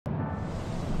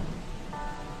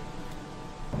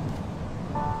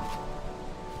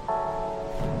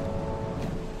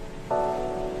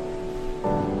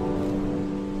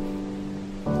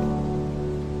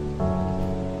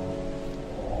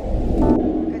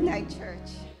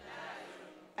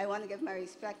I want to give my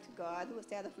respect to God, who is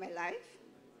the head of my life.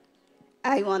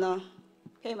 I want to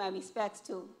pay my respects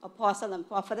to Apostle and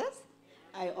Prophetess.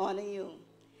 I honor you.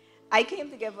 I came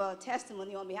to give a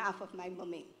testimony on behalf of my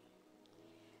mommy.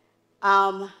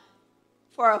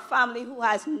 For a family who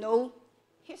has no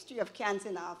history of cancer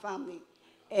in our family,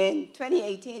 in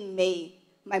 2018 May,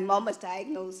 my mom was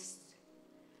diagnosed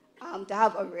to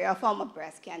have a rare form of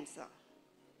breast cancer.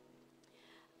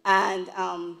 And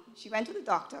she went to the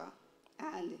doctor,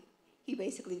 and he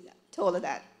basically told her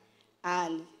that.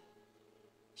 And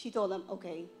she told him,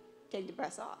 okay, take the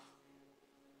breast off.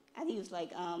 And he was like,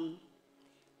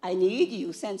 I need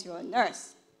you, since you're a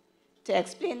nurse, to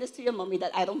explain this to your mommy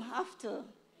that I don't have to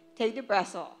take the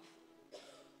breast off.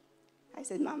 I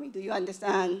said, Mommy, do you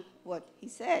understand what he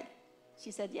said? She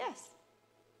said, yes.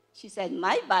 She said,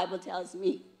 my Bible tells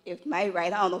me if my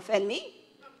right hand offend me,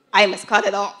 I must cut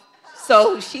it off.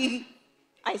 So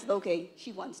I said, okay,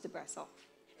 she wants the breast off.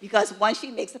 Because once she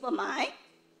makes up her mind,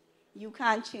 you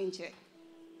can't change it.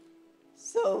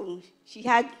 So she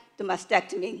had the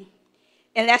mastectomy.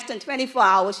 In less than 24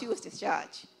 hours, she was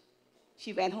discharged.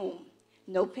 She went home.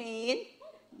 No pain,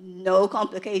 no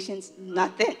complications,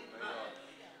 nothing.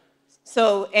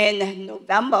 So in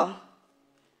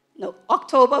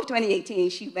October of 2018,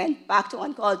 she went back to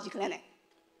oncology clinic.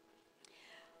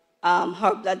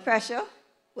 Her blood pressure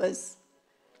was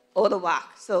out of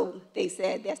whack. So they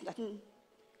said there's nothing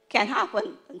can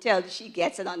happen until she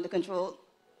gets it under control.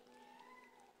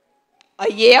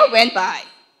 A year went by.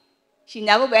 She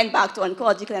never went back to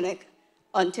oncology clinic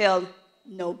until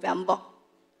November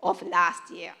of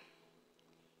last year.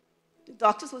 The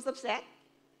doctors was upset,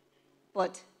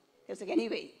 but they was like,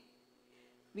 anyway,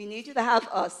 we need you to have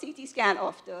a CT scan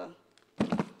of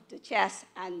the chest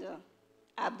and the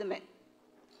abdomen.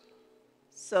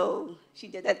 So she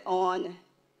did it on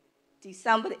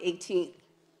December the 18th.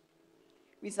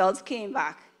 Results came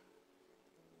back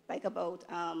like about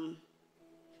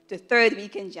the third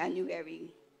week in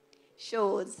January.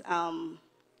 Shows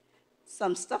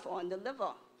some stuff on the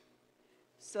liver.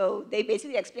 So they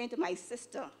basically explained to my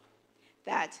sister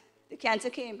that the cancer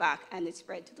came back and it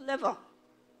spread to the liver.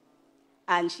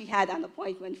 And she had an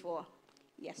appointment for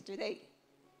yesterday.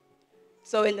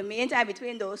 So in the meantime,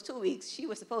 between those 2 weeks, she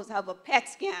was supposed to have a PET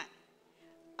scan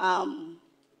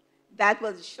that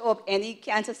will show up any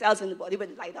cancer cells in the body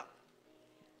would light up.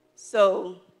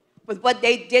 So, but what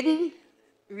they didn't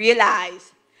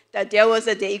realize, that there was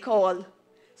a day called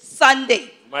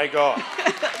Sunday. My God.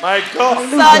 My God.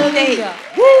 Sunday.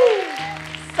 Woo.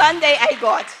 Sunday, I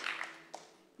got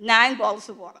 9 bottles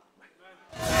of water.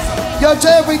 Your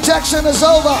day of rejection is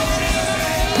over.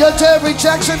 Your day of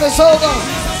rejection is over.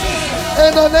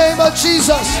 In the name of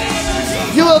Jesus,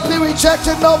 you will be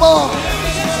rejected no more.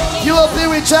 You will be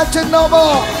rejected no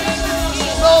more.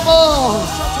 No more.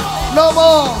 No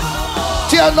more.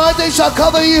 The anointing shall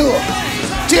cover you.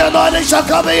 The anointing shall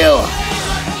cover you.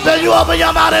 Then you open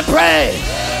your mouth and pray.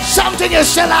 Something is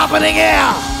still happening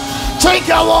here. Drink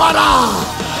your water.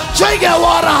 Drink your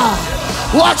water.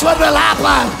 Watch what will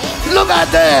happen. Look at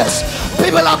this.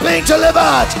 People are being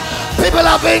delivered. People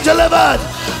are being delivered.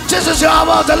 This is your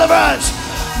hour of deliverance.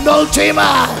 No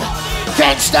demon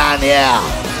can stand here.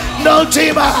 No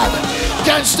demon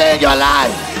can stay in your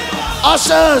life.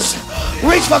 Ushers,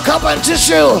 reach for cup and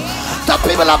tissue. The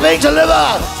people are being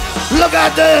delivered. Look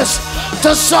at this.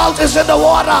 The salt is in the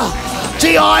water.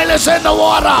 The oil is in the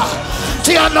water.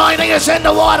 The anointing is in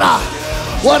the water.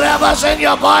 Whatever's in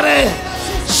your body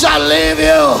shall leave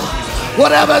you.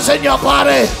 Whatever's in your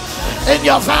body, in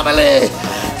your family,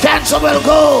 cancer will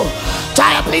go.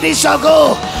 Diabetes shall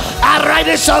go.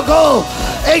 Arthritis shall go.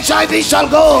 HIV shall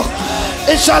go.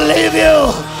 It shall leave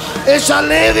you. It shall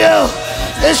leave you.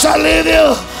 It shall leave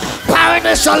you.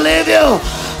 Barrenness shall leave you.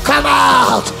 Come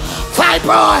out.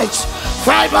 Fibroids.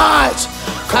 Fibroids.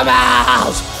 Come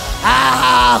out.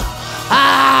 Out.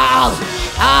 Out.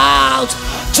 Out.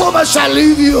 Tumor shall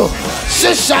leave you.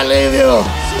 Cyst shall leave you.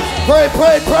 Pray,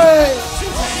 pray, pray.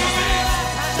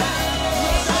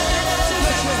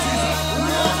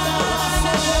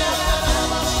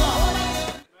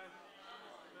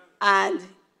 And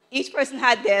each person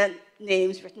had their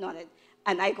names written on it.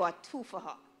 And I got 2 for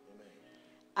her.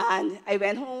 And I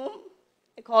went home.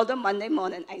 I called her Monday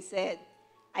morning. I said,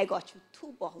 I got you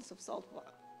 2 bottles of salt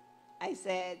water. I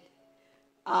said,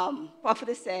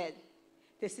 Prophetess said,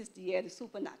 this is the year of the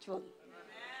supernatural.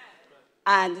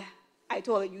 And I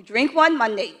told her, you drink one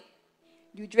Monday,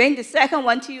 you drink the second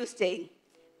one Tuesday,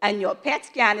 and your PET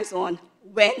scan is on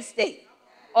Wednesday.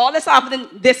 All this happening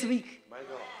this week.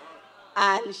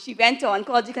 And she went to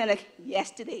oncology clinic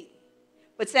yesterday.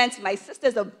 But since my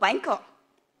sister's a banker,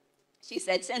 she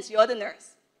said, since you're the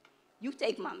nurse, you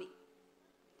take mommy.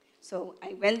 So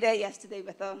I went there yesterday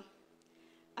with her,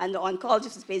 and the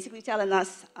oncologist was basically telling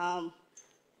us,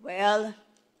 well,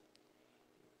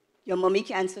 your mommy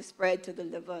cancer spread to the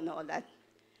liver and all that.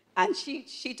 And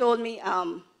she told me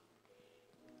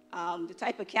the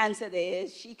type of cancer there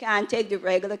is, she can't take the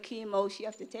regular chemo, she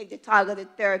has to take the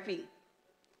targeted therapy.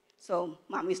 So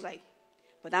mommy's like,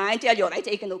 but I ain't tell you, I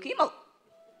taking no chemo.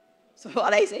 So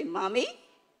all I say, mommy,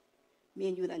 me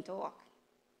and you done talk.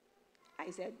 I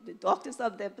said, the doctors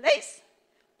of their place,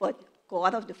 but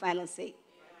God of the final say.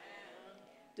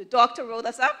 The doctor wrote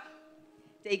us up.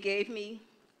 They gave me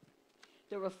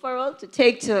the referral to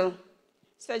take to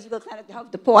surgical clinic to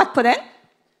have the port put in.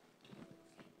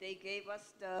 They gave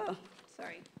us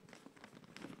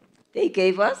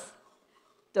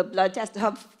the blood test to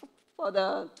have for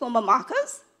the tumor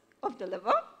markers of the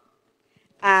liver.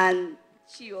 And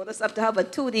she wrote us up to have a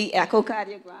 2D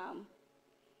echocardiogram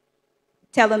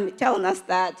telling us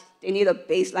that they need a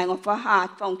baseline of her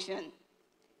heart function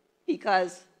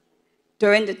because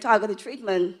during the targeted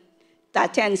treatment,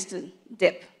 that tends to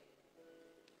dip.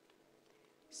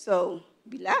 So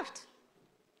we left.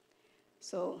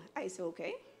 So I said,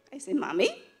 okay. I said,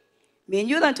 mommy, me and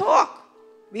you done talk.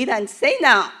 We done say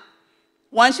now,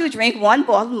 once you drink one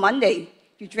bottle Monday,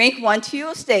 you drink one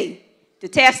Tuesday, the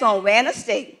test on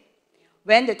Wednesday.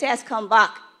 When the test come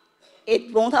back,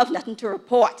 it won't have nothing to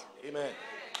report. Amen.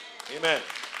 Amen.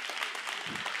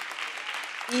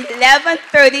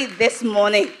 11:30 this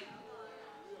morning,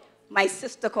 my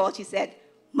sister called. She said,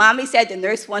 mommy said the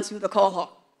nurse wants you to call her.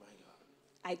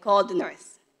 I called the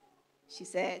nurse. She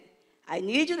said, I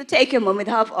need you to take your mommy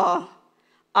to have an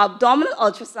abdominal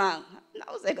ultrasound. And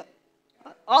I was like,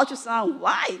 ultrasound,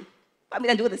 why? I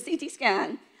mean, I do the CT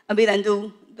scan. I mean, I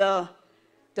do the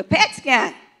PET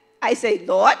scan. I say,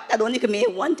 Lord, that only can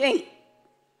mean one thing.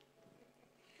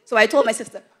 So I told my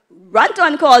sister, run to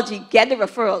oncology, get the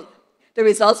referral, the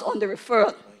results on the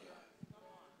referral.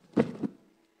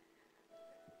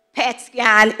 PET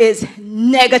scan is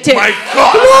negative. My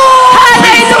God!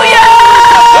 Hallelujah!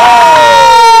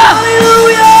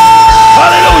 Hallelujah!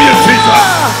 Hallelujah, Jesus!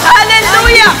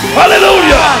 Hallelujah!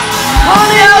 Hallelujah! No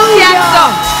cancer,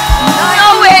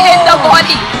 nowhere in the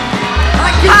body.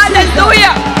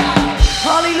 Hallelujah!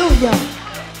 Hallelujah.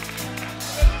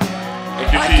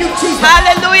 Thank you, Jesus.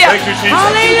 Hallelujah! Thank you, Jesus.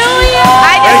 Hallelujah!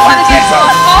 I just want to give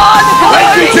God all the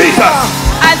Thank you, glory Jesus.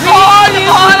 and all the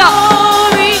honor.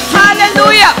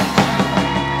 Hallelujah!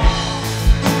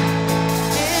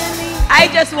 I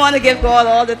just want to give God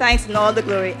all the thanks and all the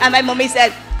glory. And my mommy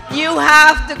said, you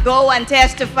have to go and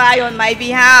testify on my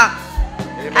behalf.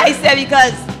 Amen. I said,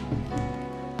 because,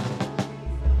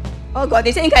 oh God,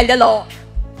 they think I'm a little off.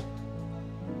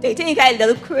 They think I'm a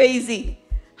little crazy.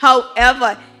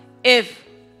 However, if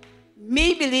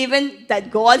me believing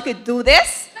that God could do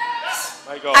this,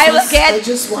 I will get... I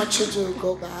just want you to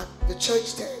go back. The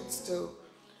church tends to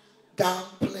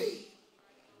downplay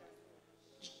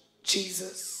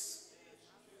Jesus.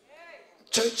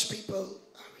 Church people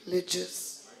are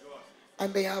religious,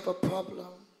 and they have a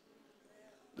problem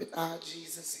with our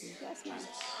Jesus here. Yes, ma'am.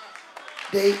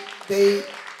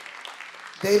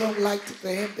 They don't like for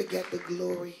him to get the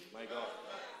glory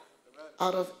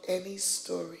out of any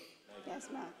story. Yes,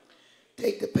 ma'am.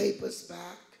 Take the papers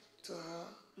back to her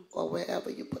or wherever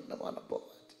you put them on a board.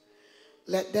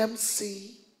 Let them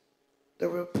see the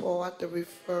report, the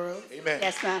referral. Amen.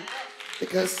 Yes, ma'am.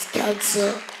 Because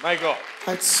cancer My God.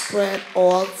 had spread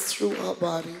all through her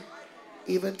body,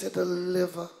 even to the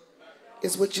liver,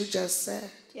 is what you just said.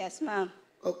 Yes, ma'am.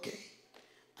 Okay.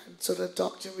 And so the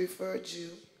doctor referred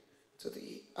you to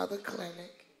the other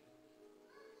clinic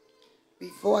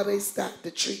before they start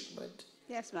the treatment.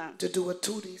 Yes, ma'am. To do a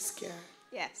 2D scan.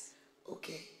 Yes.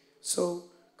 Okay. So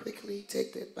quickly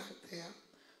take that back there.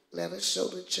 Let us show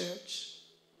the church.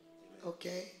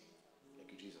 Okay.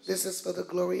 This is for the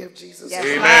glory of Jesus. Yes,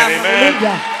 Amen. ma'am. Amen.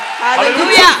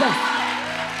 Hallelujah.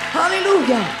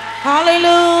 Hallelujah.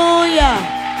 Hallelujah.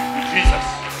 Jesus.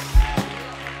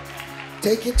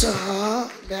 Take it to her.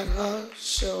 Let her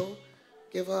show.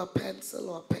 Give her a pencil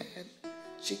or a pen.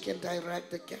 She can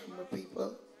direct the camera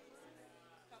people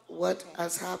what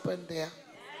has happened there.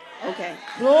 Okay.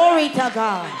 Glory to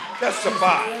God.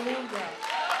 Testify.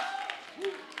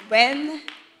 When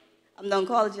the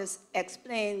oncologist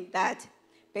explained that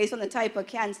based on the type of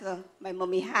cancer my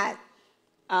mommy had,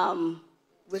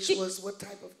 Which was what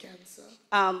type of cancer?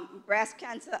 breast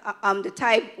cancer, the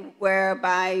type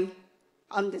whereby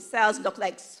the cells look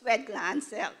like sweat gland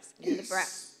cells in the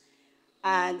breast.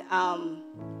 And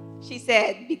she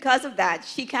said because of that,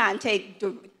 she can't take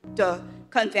the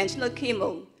conventional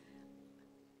chemo.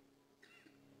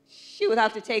 she would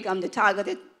have to take the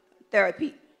targeted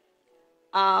therapy.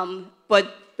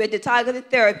 But with the targeted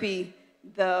therapy,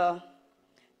 the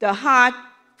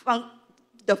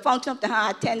function of the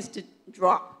heart tends to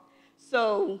drop.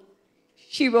 So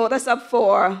she wrote us up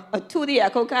for a 2D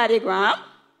echocardiogram,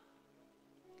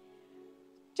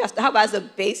 just to have as a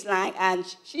baseline, and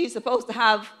she's supposed to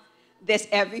have this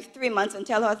every 3 months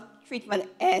until her treatment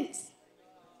ends.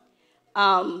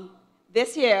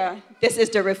 This year, this is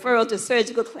the referral to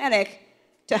surgical clinic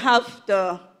to have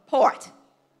the port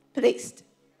placed.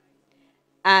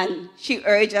 And she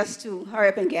urged us to hurry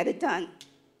up and get it done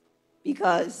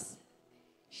because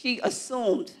she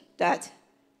assumed that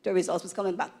the results was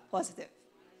coming back positive.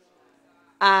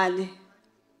 And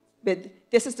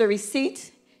this is the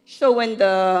receipt showing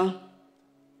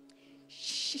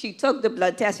she took the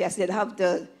blood test yesterday to have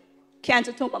the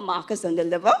cancer tumor markers on the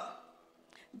liver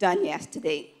done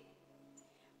yesterday.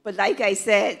 But like I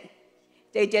said,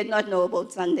 they did not know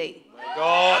about Sunday.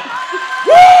 God.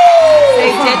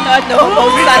 They did not know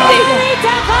about Sunday.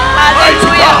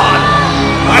 Hallelujah.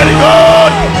 Mighty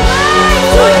God.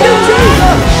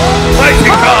 Mighty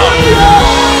God.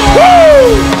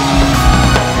 Woo!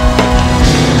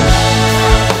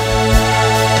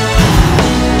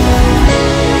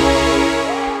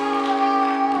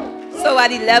 So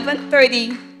at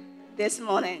 11:30 this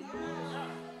morning,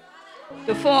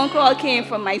 the phone call came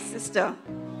from my sister.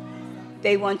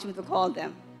 They want you to call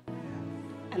them.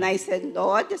 And I said,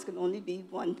 Lord, this can only be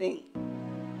one thing.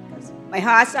 Because my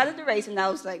heart started to race, and I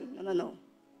was like, no.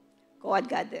 God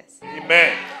got this.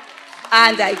 Amen.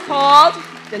 And I called.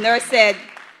 The nurse said,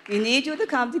 we need you to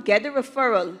come to get the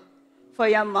referral for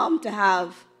your mom to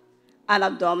have an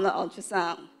abdominal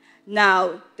ultrasound.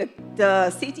 Now,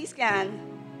 the CT scan,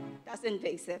 that's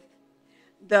invasive.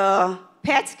 The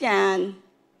PET scan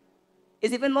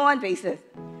is even more invasive.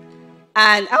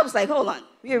 And I was like, hold on,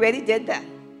 we already did that.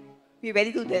 We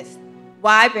already do this.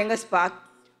 Why bring us back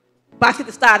to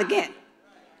the start again?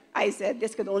 I said,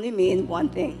 this could only mean one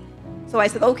thing. So I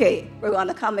said, okay, we're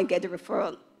gonna come and get the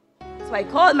referral. So I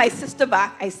called my sister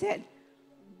back. I said,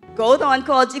 go to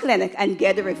Oncology Clinic and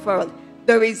get the referral.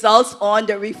 The results on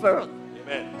the referral.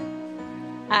 Amen.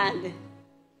 And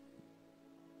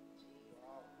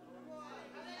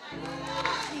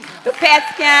the PET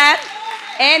scan,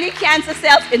 any cancer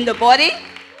cells in the body,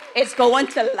 it's going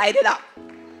to light it up.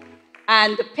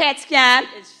 And the PET scan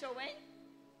is showing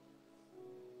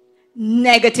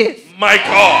negative. My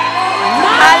God.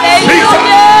 Hallelujah!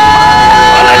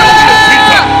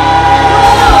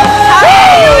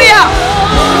 Hallelujah!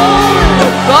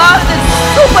 God is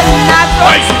supernatural.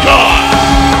 My God.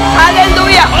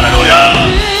 Hallelujah! Hallelujah.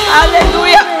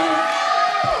 Hallelujah!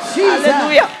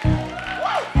 Hallelujah!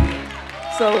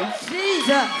 So,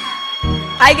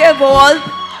 I give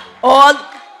all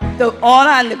the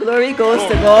honor and the glory goes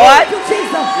to God.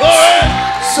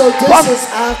 So this is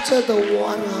after the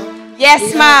water.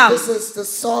 Yes, ma'am. This is the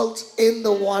salt in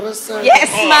the water service. Yes,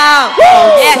 ma'am.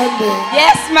 On Sunday.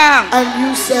 Yes, ma'am. And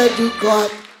you said you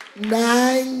got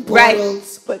 9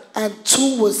 bottles, Right. and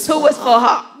 2 was Two was for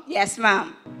her. Yes,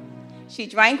 ma'am. She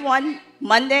drank one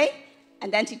Monday,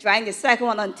 and then she drank the second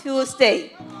one on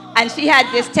Tuesday. And she had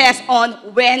this test on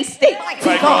Wednesday. My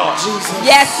God. Jesus.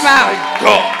 Yes, ma'am. My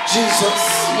God. Jesus.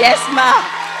 Yes, ma'am.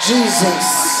 Jesus.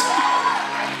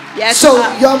 Yes, So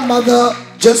ma'am. your mother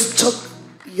just took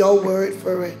your word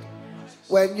for it.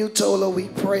 When you told her we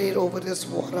prayed over this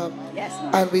water, Yes,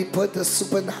 ma'am. and we put the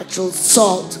supernatural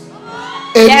salt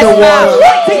in Yes, the water.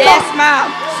 ma'am. Yes,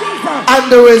 ma'am.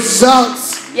 And the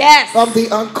results Yes. from the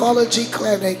oncology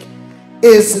clinic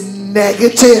is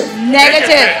negative.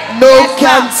 Negative. No Yes, ma'am.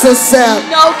 cancer cell.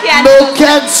 No cancer. No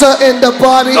cancer in the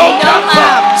body. No No,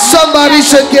 ma'am. Somebody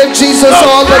should give Jesus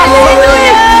all the glory.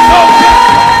 Hallelujah.